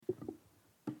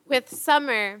With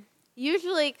summer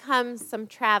usually comes some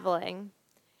traveling,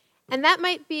 and that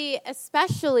might be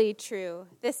especially true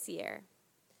this year.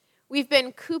 We've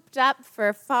been cooped up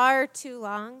for far too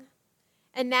long,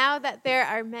 and now that there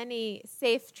are many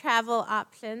safe travel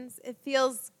options, it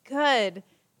feels good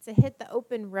to hit the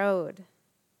open road,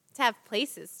 to have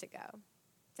places to go,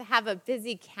 to have a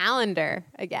busy calendar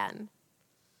again.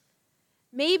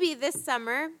 Maybe this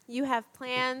summer you have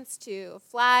plans to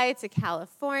fly to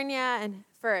California and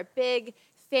for a big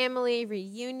family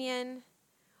reunion,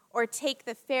 or take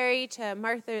the ferry to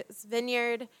Martha's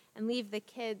Vineyard and leave the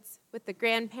kids with the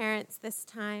grandparents this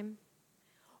time,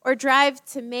 or drive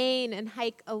to Maine and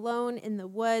hike alone in the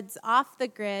woods, off the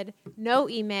grid, no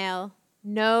email,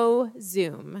 no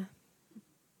Zoom.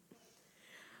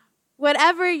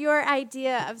 Whatever your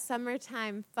idea of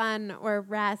summertime fun or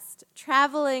rest,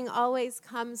 traveling always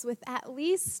comes with at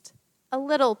least a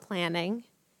little planning.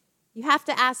 You have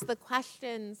to ask the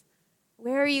questions,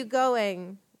 where are you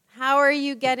going? How are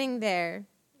you getting there?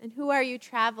 And who are you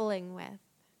traveling with?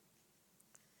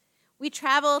 We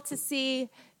travel to see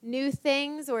new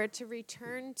things or to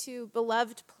return to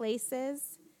beloved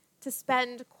places, to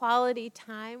spend quality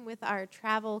time with our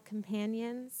travel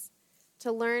companions, to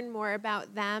learn more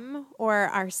about them or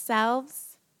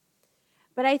ourselves.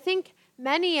 But I think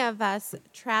many of us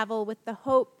travel with the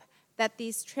hope that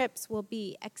these trips will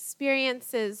be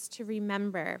experiences to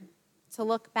remember, to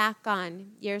look back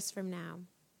on years from now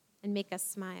and make us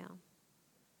smile.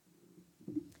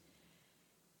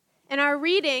 In our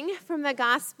reading from the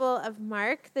Gospel of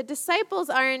Mark, the disciples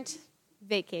aren't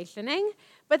vacationing,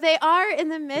 but they are in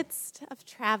the midst of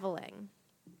traveling.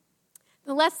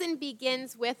 The lesson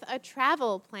begins with a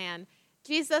travel plan.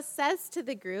 Jesus says to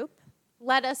the group,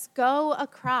 "Let us go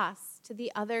across to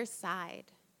the other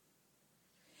side."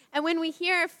 And when we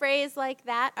hear a phrase like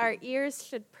that, our ears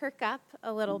should perk up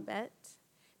a little bit,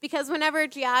 because whenever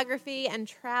geography and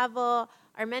travel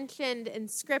are mentioned in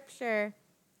Scripture,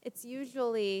 it's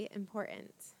usually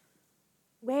important.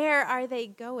 Where are they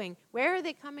going? Where are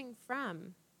they coming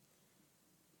from?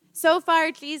 So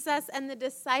far, Jesus and the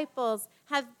disciples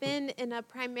have been in a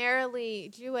primarily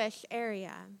Jewish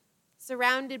area,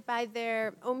 surrounded by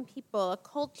their own people, a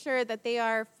culture that they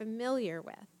are familiar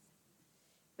with.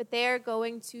 But they are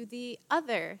going to the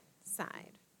other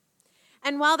side.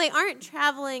 And while they aren't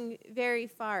traveling very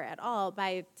far at all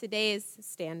by today's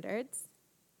standards,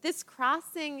 this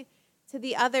crossing to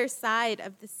the other side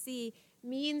of the sea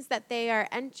means that they are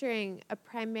entering a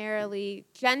primarily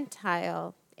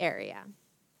Gentile area.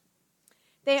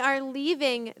 They are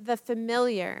leaving the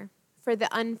familiar for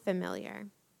the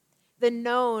unfamiliar, the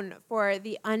known for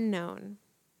the unknown.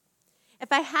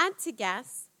 If I had to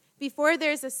guess, before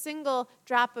there's a single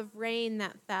drop of rain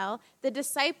that fell, the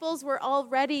disciples were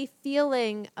already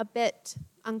feeling a bit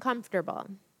uncomfortable.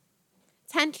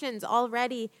 Tensions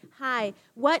already high.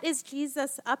 What is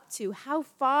Jesus up to? How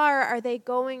far are they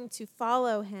going to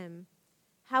follow him?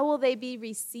 How will they be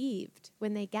received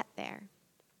when they get there?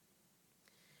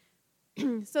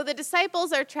 So the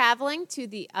disciples are traveling to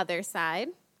the other side,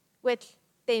 which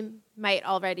they might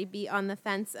already be on the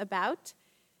fence about,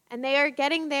 and they are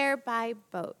getting there by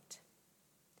boat.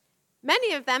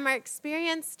 Many of them are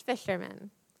experienced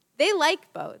fishermen. They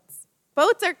like boats.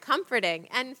 Boats are comforting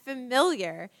and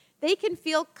familiar. They can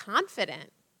feel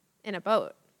confident in a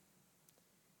boat.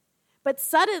 But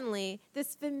suddenly,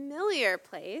 this familiar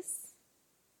place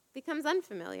becomes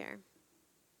unfamiliar.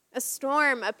 A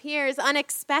storm appears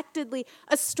unexpectedly,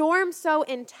 a storm so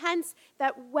intense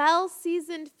that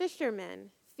well-seasoned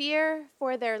fishermen fear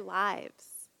for their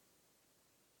lives.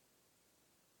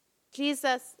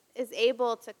 Jesus is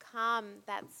able to calm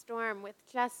that storm with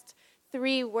just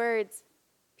 3 words: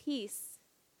 peace,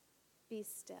 be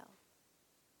still.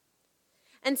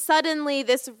 And suddenly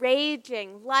this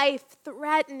raging,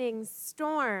 life-threatening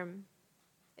storm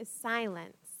is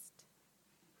silenced.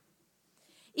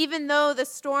 Even though the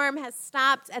storm has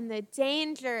stopped and the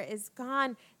danger is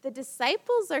gone, the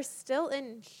disciples are still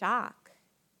in shock,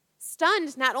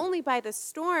 stunned not only by the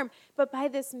storm, but by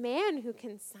this man who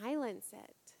can silence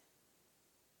it.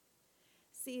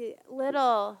 See,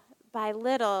 little by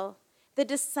little, the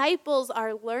disciples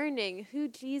are learning who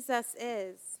Jesus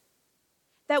is,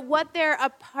 that what they're a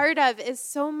part of is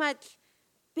so much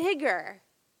bigger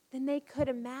than they could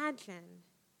imagine,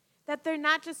 that they're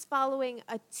not just following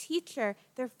a teacher,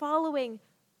 they're following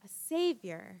a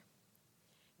Savior,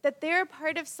 that they're a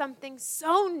part of something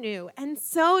so new and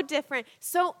so different,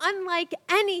 so unlike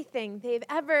anything they've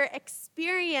ever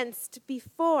experienced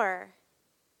before.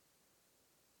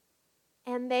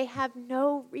 And they have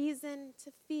no reason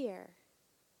to fear,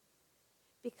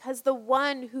 because the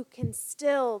one who can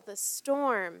still the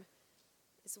storm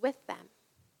is with them.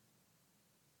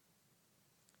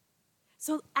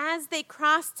 So as they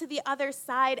cross to the other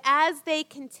side, as they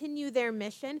continue their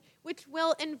mission, which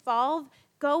will involve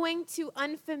going to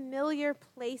unfamiliar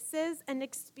places and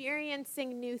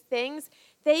experiencing new things,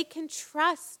 they can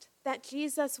trust that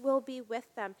Jesus will be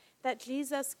with them, that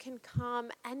Jesus can calm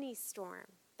any storm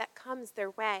that comes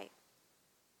their way.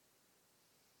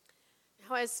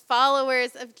 Now, as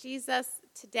followers of Jesus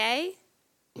today,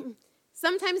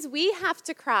 sometimes we have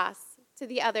to cross to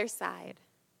the other side,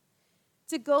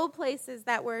 to go places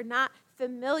that we're not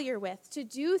familiar with, to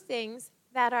do things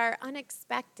that are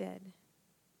unexpected.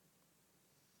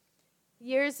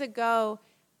 Years ago,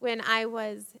 when I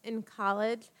was in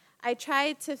college, I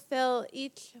tried to fill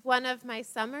each one of my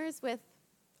summers with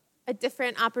a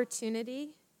different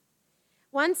opportunity.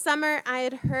 One summer, I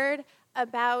had heard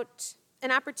about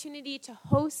an opportunity to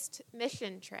host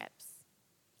mission trips.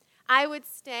 I would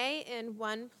stay in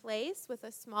one place with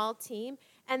a small team,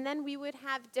 and then we would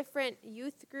have different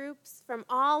youth groups from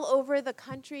all over the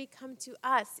country come to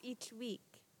us each week.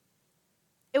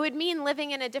 It would mean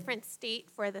living in a different state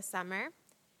for the summer,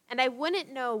 and I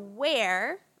wouldn't know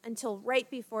where until right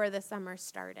before the summer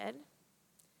started.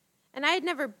 And I had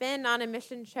never been on a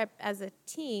mission trip as a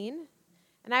teen,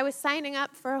 and I was signing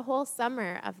up for a whole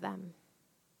summer of them.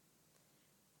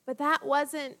 But that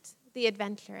wasn't the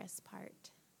adventurous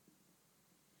part.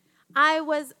 I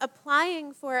was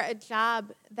applying for a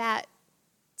job that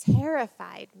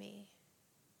terrified me.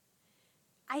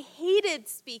 I hated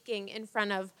speaking in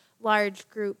front of large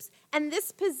groups, and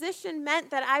this position meant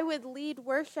that I would lead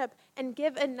worship and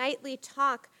give a nightly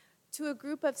talk to a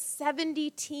group of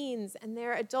 70 teens and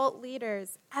their adult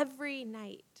leaders every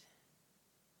night.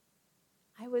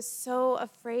 I was so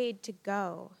afraid to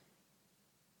go,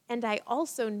 and I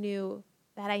also knew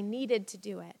that I needed to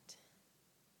do it.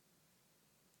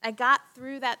 I got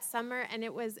through that summer, and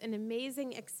it was an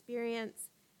amazing experience.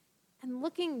 And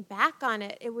looking back on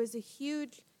it, it was a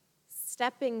huge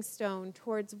stepping stone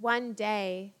towards one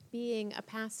day being a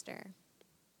pastor.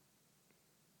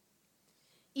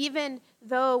 Even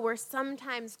though we're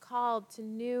sometimes called to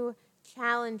new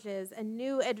challenges and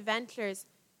new adventures,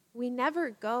 we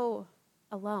never go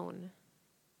alone.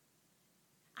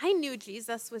 I knew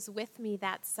Jesus was with me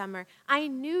that summer. I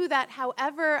knew that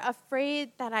however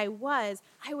afraid that I was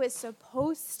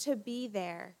supposed to be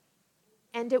there,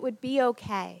 and it would be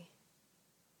okay.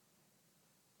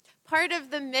 Part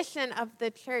of the mission of the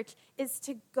church is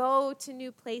to go to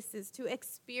new places, to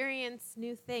experience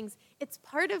new things. It's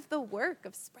part of the work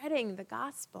of spreading the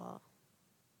gospel.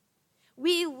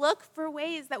 We look for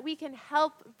ways that we can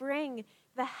help bring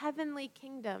the heavenly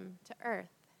kingdom to earth.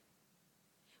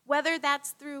 Whether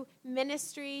that's through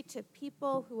ministry to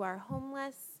people who are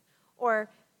homeless, or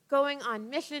going on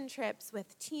mission trips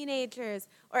with teenagers,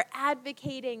 or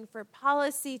advocating for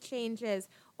policy changes,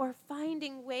 or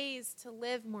finding ways to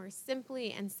live more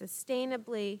simply and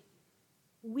sustainably,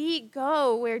 we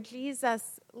go where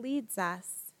Jesus leads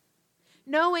us,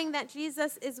 knowing that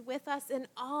Jesus is with us in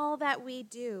all that we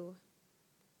do,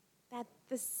 that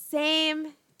the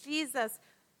same Jesus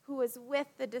who was with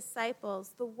the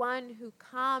disciples, the one who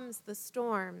calms the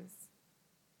storms,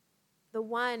 the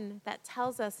one that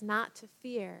tells us not to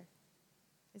fear,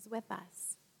 is with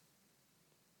us.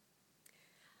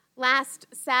 Last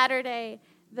Saturday,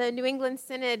 the New England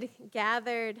Synod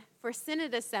gathered for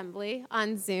Synod Assembly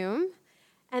on Zoom,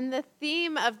 and the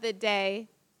theme of the day,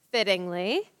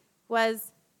 fittingly,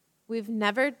 was, "We've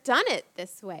never done it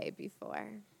this way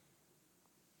before."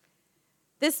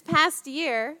 This past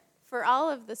year, for all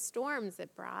of the storms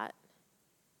it brought,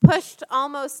 pushed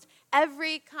almost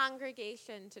every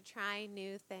congregation to try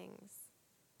new things,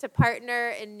 to partner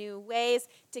in new ways,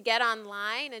 to get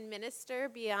online and minister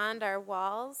beyond our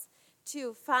walls,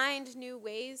 to find new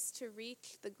ways to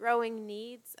reach the growing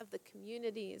needs of the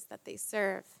communities that they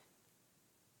serve.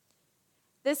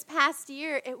 This past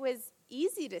year, it was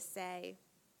easy to say,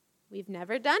 "We've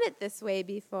never done it this way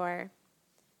before,"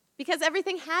 because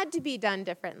everything had to be done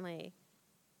differently.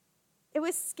 It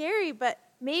was scary, but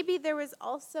maybe there was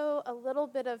also a little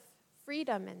bit of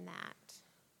freedom in that,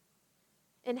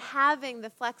 in having the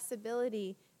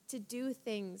flexibility to do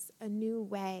things a new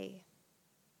way.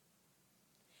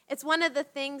 It's one of the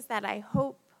things that I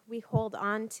hope we hold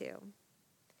on to,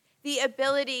 the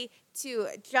ability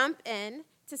to jump in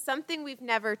to something we've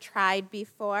never tried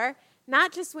before,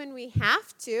 not just when we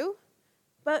have to,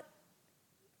 but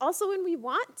also when we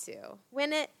want to,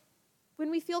 when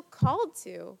we feel called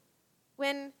to,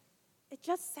 when it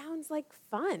just sounds like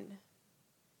fun.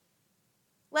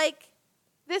 Like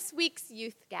this week's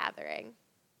youth gathering.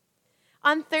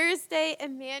 On Thursday,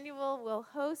 Emmanuel will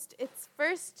host its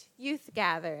first youth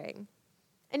gathering.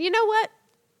 And you know what?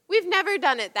 We've never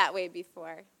done it that way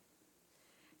before.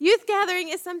 Youth gathering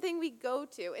is something we go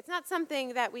to. It's not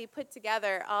something that we put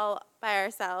together all by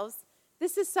ourselves.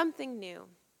 This is something new.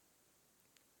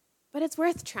 But it's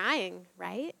worth trying,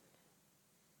 right?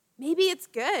 Maybe it's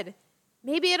good.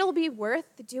 Maybe it'll be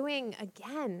worth doing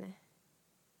again.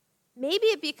 Maybe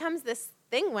it becomes this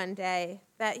thing one day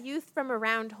that youth from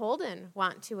around Holden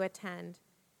want to attend.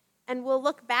 And we'll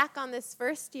look back on this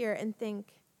first year and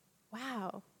think,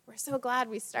 wow, we're so glad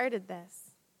we started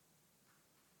this.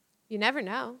 You never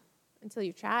know until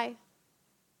you try.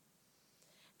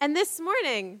 And this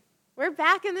morning, we're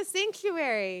back in the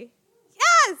sanctuary.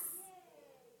 Yes!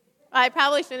 I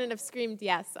probably shouldn't have screamed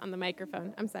yes on the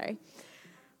microphone. I'm sorry.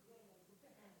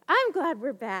 I'm glad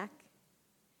we're back.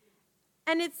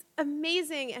 And it's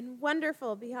amazing and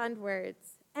wonderful beyond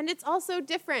words. And it's also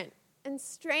different and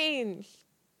strange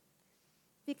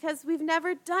because we've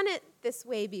never done it this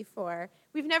way before.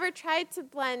 We've never tried to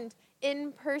blend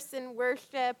in-person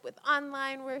worship with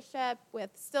online worship,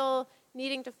 with still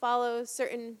needing to follow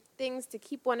certain things to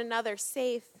keep one another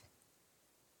safe.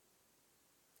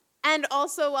 And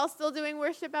also while still doing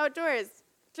worship outdoors,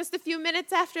 just a few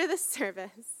minutes after the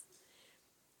service.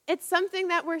 It's something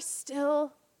that we're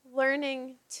still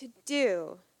learning to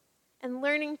do and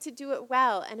learning to do it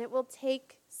well, and it will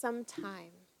take some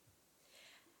time.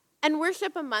 And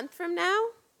worship a month from now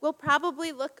will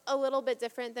probably look a little bit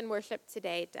different than worship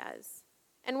today does.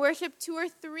 And worship 2 or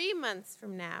 3 months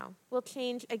from now will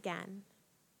change again.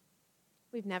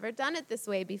 We've never done it this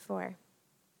way before.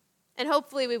 And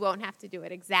hopefully we won't have to do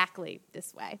it exactly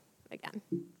this way again.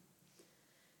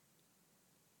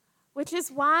 Which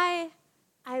is why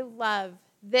I love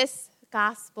this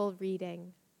gospel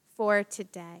reading for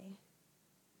today.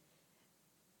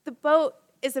 The boat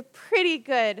is a pretty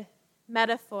good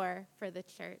metaphor for the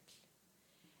church.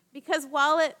 Because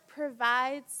while it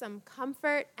provides some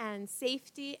comfort and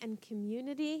safety and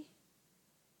community,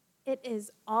 it is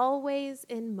always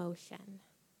in motion.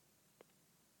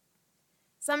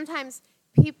 Sometimes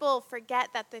people forget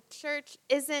that the church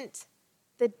isn't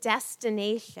the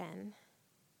destination.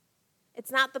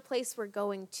 It's not the place we're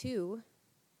going to.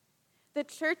 The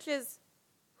church is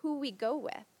who we go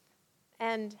with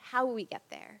and how we get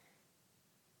there.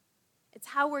 It's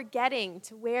how we're getting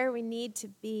to where we need to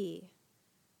be,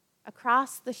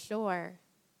 across the shore,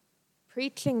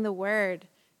 preaching the word,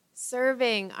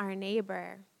 serving our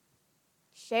neighbor,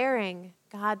 sharing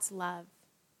God's love.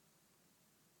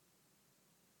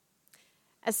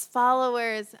 As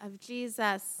followers of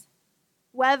Jesus,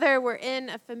 whether we're in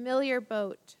a familiar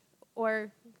boat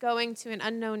or going to an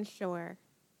unknown shore,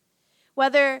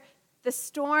 whether the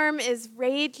storm is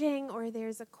raging or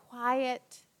there's a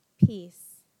quiet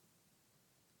peace,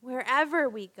 wherever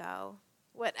we go,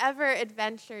 whatever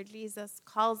adventure Jesus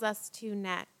calls us to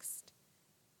next,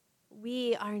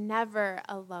 we are never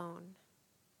alone.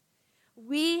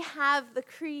 We have the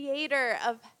Creator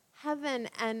of heaven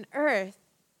and earth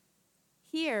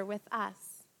here with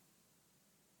us.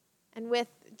 And with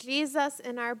Jesus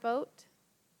in our boat,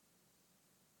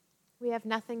 we have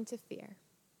nothing to fear.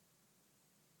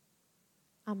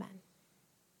 Amen.